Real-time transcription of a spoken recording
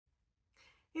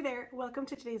Hey there, welcome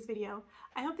to today's video.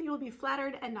 I hope that you will be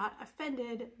flattered and not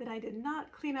offended that I did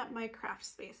not clean up my craft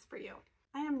space for you.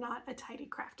 I am not a tidy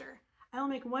crafter. I will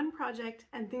make one project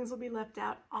and things will be left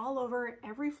out all over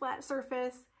every flat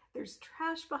surface. There's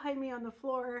trash behind me on the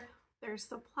floor, there's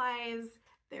supplies,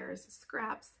 there's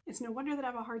scraps. It's no wonder that I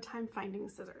have a hard time finding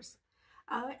scissors.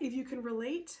 If you can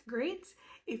relate, great.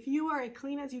 If you are a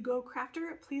clean as you go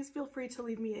crafter, please feel free to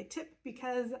leave me a tip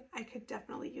because I could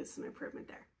definitely use some improvement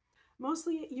there.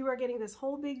 Mostly you are getting this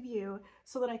whole big view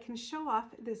so that I can show off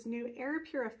this new air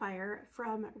purifier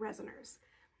from Resiners.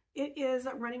 It is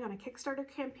running on a Kickstarter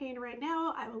campaign right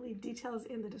now. I will leave details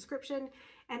in the description,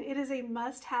 and it is a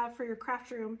must-have for your craft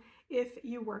room if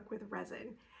you work with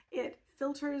resin. It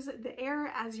filters the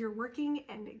air as you're working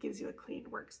and it gives you a clean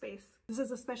workspace. This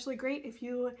is especially great if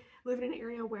you live in an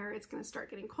area where it's going to start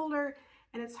getting colder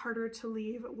and it's harder to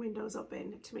leave windows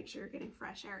open to make sure you're getting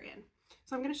fresh air in.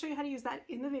 So I'm going to show you how to use that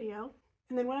in the video.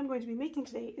 And then what I'm going to be making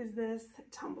today is this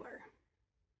tumbler.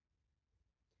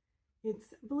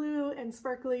 It's blue and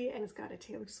sparkly and it's got a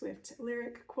Taylor Swift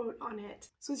lyric quote on it.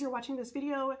 So as you're watching this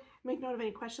video, make note of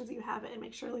any questions that you have and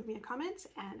make sure to leave me a comment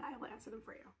and I will answer them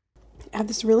for you. I have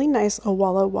this really nice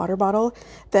Owala water bottle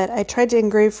that I tried to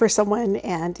engrave for someone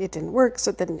and it didn't work,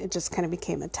 so then it just kind of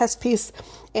became a test piece,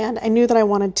 and I knew that I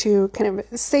wanted to kind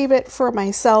of save it for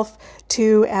myself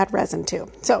to add resin to.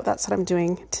 So that's what I'm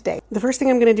doing today. The first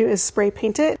thing I'm going to do is spray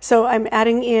paint it. So I'm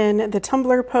adding in the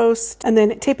tumbler post and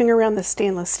then taping around the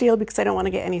stainless steel because I don't want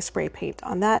to get any spray paint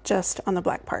on that, just on the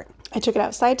black part. I took it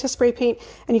outside to spray paint,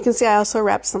 and you can see I also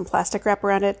wrapped some plastic wrap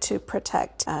around it to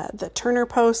protect the turner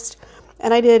post.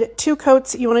 And I did 2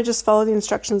 coats. You want to just follow the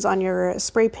instructions on your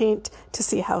spray paint to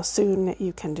see how soon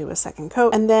you can do a second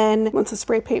coat. And then once the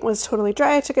spray paint was totally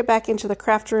dry, I took it back into the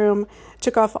craft room,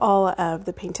 took off all of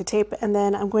the painted tape, and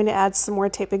then I'm going to add some more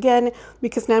tape again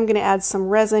because now I'm going to add some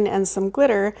resin and some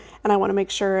glitter, and I want to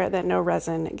make sure that no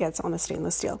resin gets on the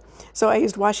stainless steel. So I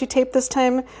used washi tape this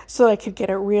time so that I could get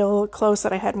it real close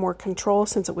and I had more control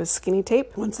since it was skinny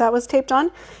tape. Once that was taped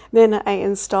on, then I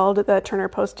installed the turner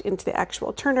post into the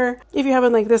actual turner. If you have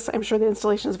one like this, I'm sure the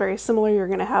installation is very similar. You're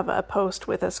going to have a post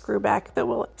with a screw back that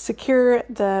will secure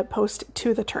the post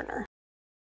to the turner.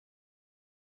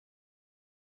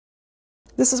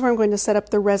 This is where I'm going to set up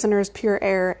the Resiners Pure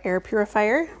Air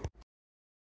Purifier.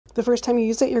 The first time you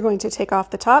use it, you're going to take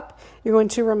off the top. You're going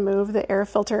to remove the air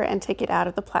filter and take it out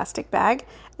of the plastic bag.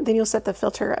 And then you'll set the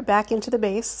filter back into the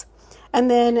base. And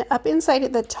then up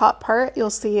inside the top part, you'll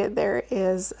see there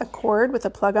is a cord with a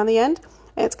plug on the end.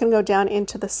 And it's going to go down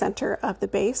into the center of the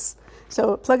base.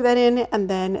 So plug that in and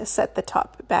then set the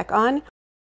top back on.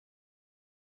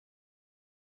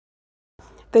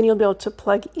 Then you'll be able to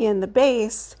plug in the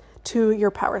base to your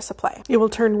power supply. It will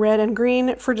turn red and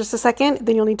green for just a second,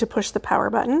 then you'll need to push the power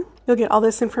button. You'll get all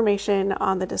this information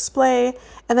on the display,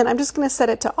 and then I'm just going to set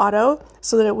it to auto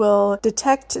so that it will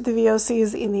detect the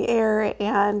VOCs in the air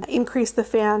and increase the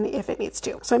fan if it needs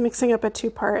to. So I'm mixing up a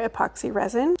 2-part epoxy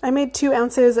resin. I made 2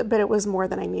 ounces, but it was more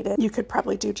than I needed. You could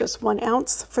probably do just 1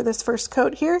 ounce for this first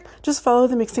coat here. Just follow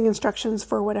the mixing instructions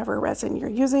for whatever resin you're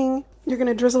using. You're going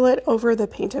to drizzle it over the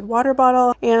painted water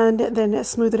bottle and then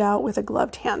smooth it out with a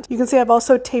gloved hand. You can see I've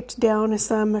also taped down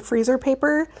some freezer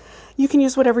paper. You can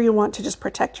use whatever you want to just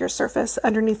protect your surface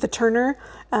underneath the turner,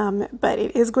 but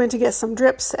it is going to get some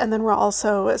drips, and then we're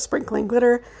also sprinkling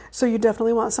glitter, so you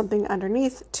definitely want something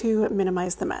underneath to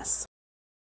minimize the mess.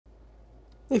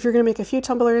 If you're going to make a few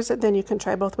tumblers, then you can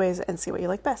try both ways and see what you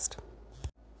like best.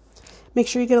 Make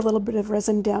sure you get a little bit of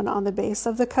resin down on the base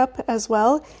of the cup as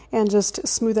well, and just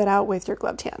smooth it out with your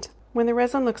gloved hand. When the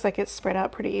resin looks like it's spread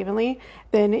out pretty evenly,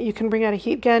 then you can bring out a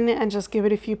heat gun and just give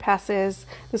it a few passes.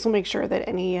 This will make sure that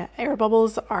any air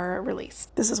bubbles are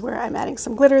released. This is where I'm adding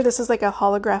some glitter. This is like a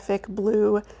holographic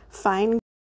blue fine.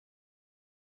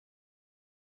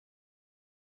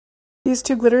 These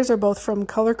 2 glitters are both from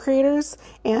Color Creators,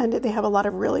 and they have a lot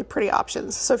of really pretty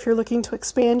options. So if you're looking to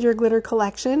expand your glitter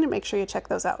collection, make sure you check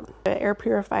those out. The air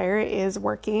purifier is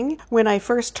working. When I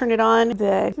first turned it on,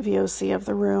 the VOC of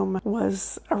the room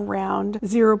was around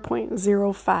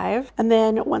 0.05. And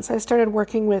then once I started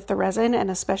working with the resin,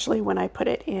 and especially when I put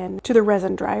it into the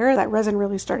resin dryer, that resin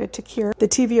really started to cure the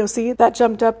TVOC. That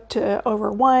jumped up to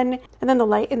over 1, and then the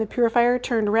light in the purifier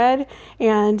turned red,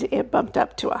 and it bumped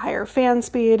up to a higher fan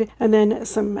speed, and then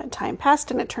some time passed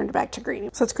and it turned back to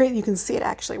green. So it's great you can see it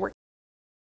actually work.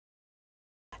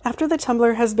 After the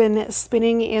tumbler has been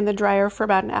spinning in the dryer for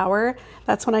about an hour,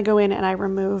 that's when I go in and I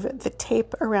remove the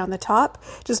tape around the top,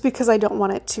 just because I don't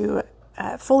want it to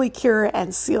fully cure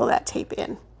and seal that tape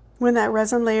in. When that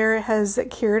resin layer has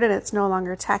cured and it's no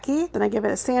longer tacky, then I give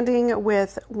it a sanding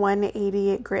with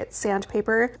 180 grit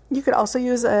sandpaper. You could also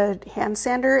use a hand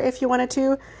sander if you wanted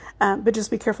to, but just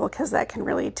be careful because that can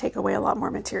really take away a lot more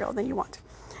material than you want.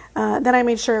 Then I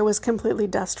made sure it was completely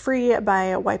dust-free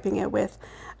by wiping it with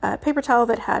a paper towel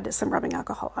that had some rubbing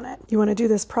alcohol on it. You want to do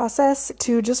this process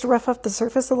to just rough up the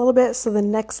surface a little bit so the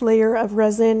next layer of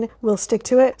resin will stick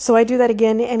to it. So I do that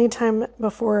again anytime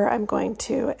before I'm going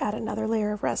to add another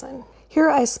layer of resin. Here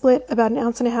I split about 1.5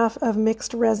 ounces of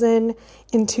mixed resin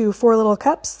into 4 little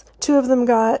cups. 2 of them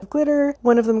got glitter,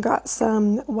 1 of them got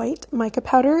some white mica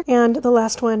powder, and the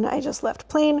last one I just left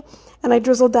plain. And I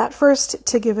drizzled that first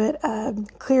to give it a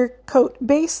clear coat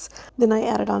base. Then I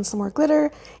added on some more glitter.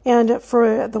 And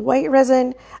for the white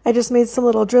resin, I just made some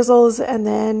little drizzles and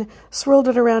then swirled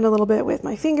it around a little bit with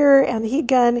my finger and the heat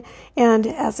gun. And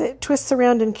as it twists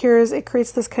around and cures, it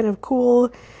creates this kind of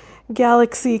cool,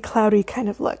 galaxy, cloudy kind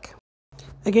of look.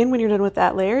 Again, when you're done with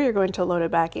that layer, you're going to load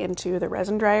it back into the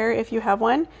resin dryer if you have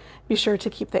one. Be sure to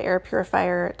keep the air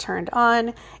purifier turned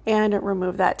on and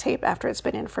remove that tape after it's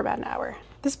been in for about an hour.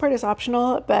 This part is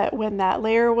optional, but when that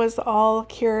layer was all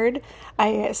cured,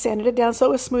 I sanded it down so it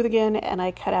was smooth again, and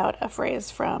I cut out a phrase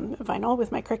from vinyl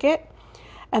with my Cricut,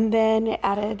 and then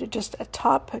added just a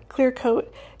top clear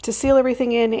coat to seal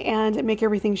everything in and make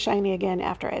everything shiny again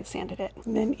after I had sanded it.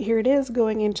 And then here it is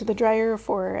going into the dryer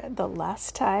for the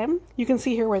last time. You can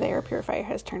see here where the air purifier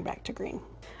has turned back to green.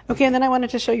 Okay, and then I wanted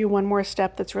to show you one more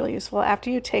step that's really useful. After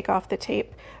you take off the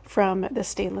tape from the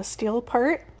stainless steel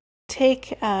part,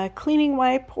 take a cleaning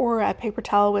wipe or a paper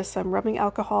towel with some rubbing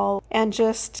alcohol and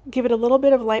just give it a little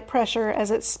bit of light pressure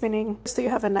as it's spinning so you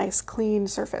have a nice clean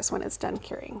surface when it's done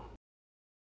curing.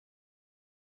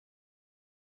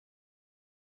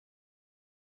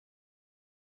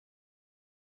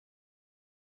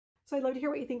 So I'd love to hear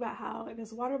what you think about how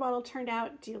this water bottle turned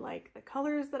out. Do you like the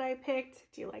colors that I picked?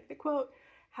 Do you like the quote?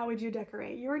 How would you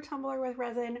decorate your tumbler with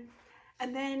resin?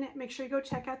 And then make sure you go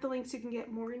check out the links so you can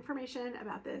get more information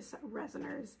about this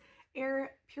Resiners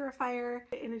air purifier.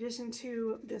 In addition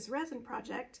to this resin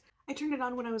project, I turned it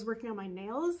on when I was working on my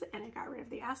nails and it got rid of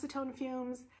the acetone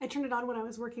fumes. I turned it on when I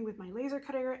was working with my laser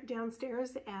cutter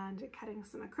downstairs and cutting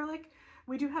some acrylic.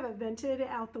 We do have it vented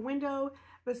out the window,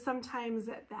 but sometimes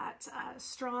that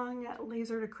strong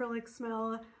lasered acrylic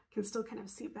smell can still kind of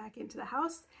seep back into the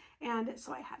house. And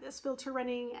so I had this filter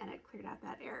running and it cleared out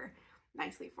that air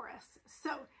nicely for us.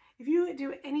 So if you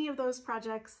do any of those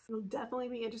projects, you'll definitely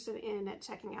be interested in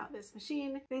checking out this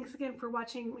machine. Thanks again for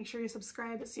watching. Make sure you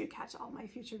subscribe so you catch all my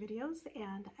future videos,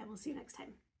 and I will see you next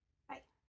time.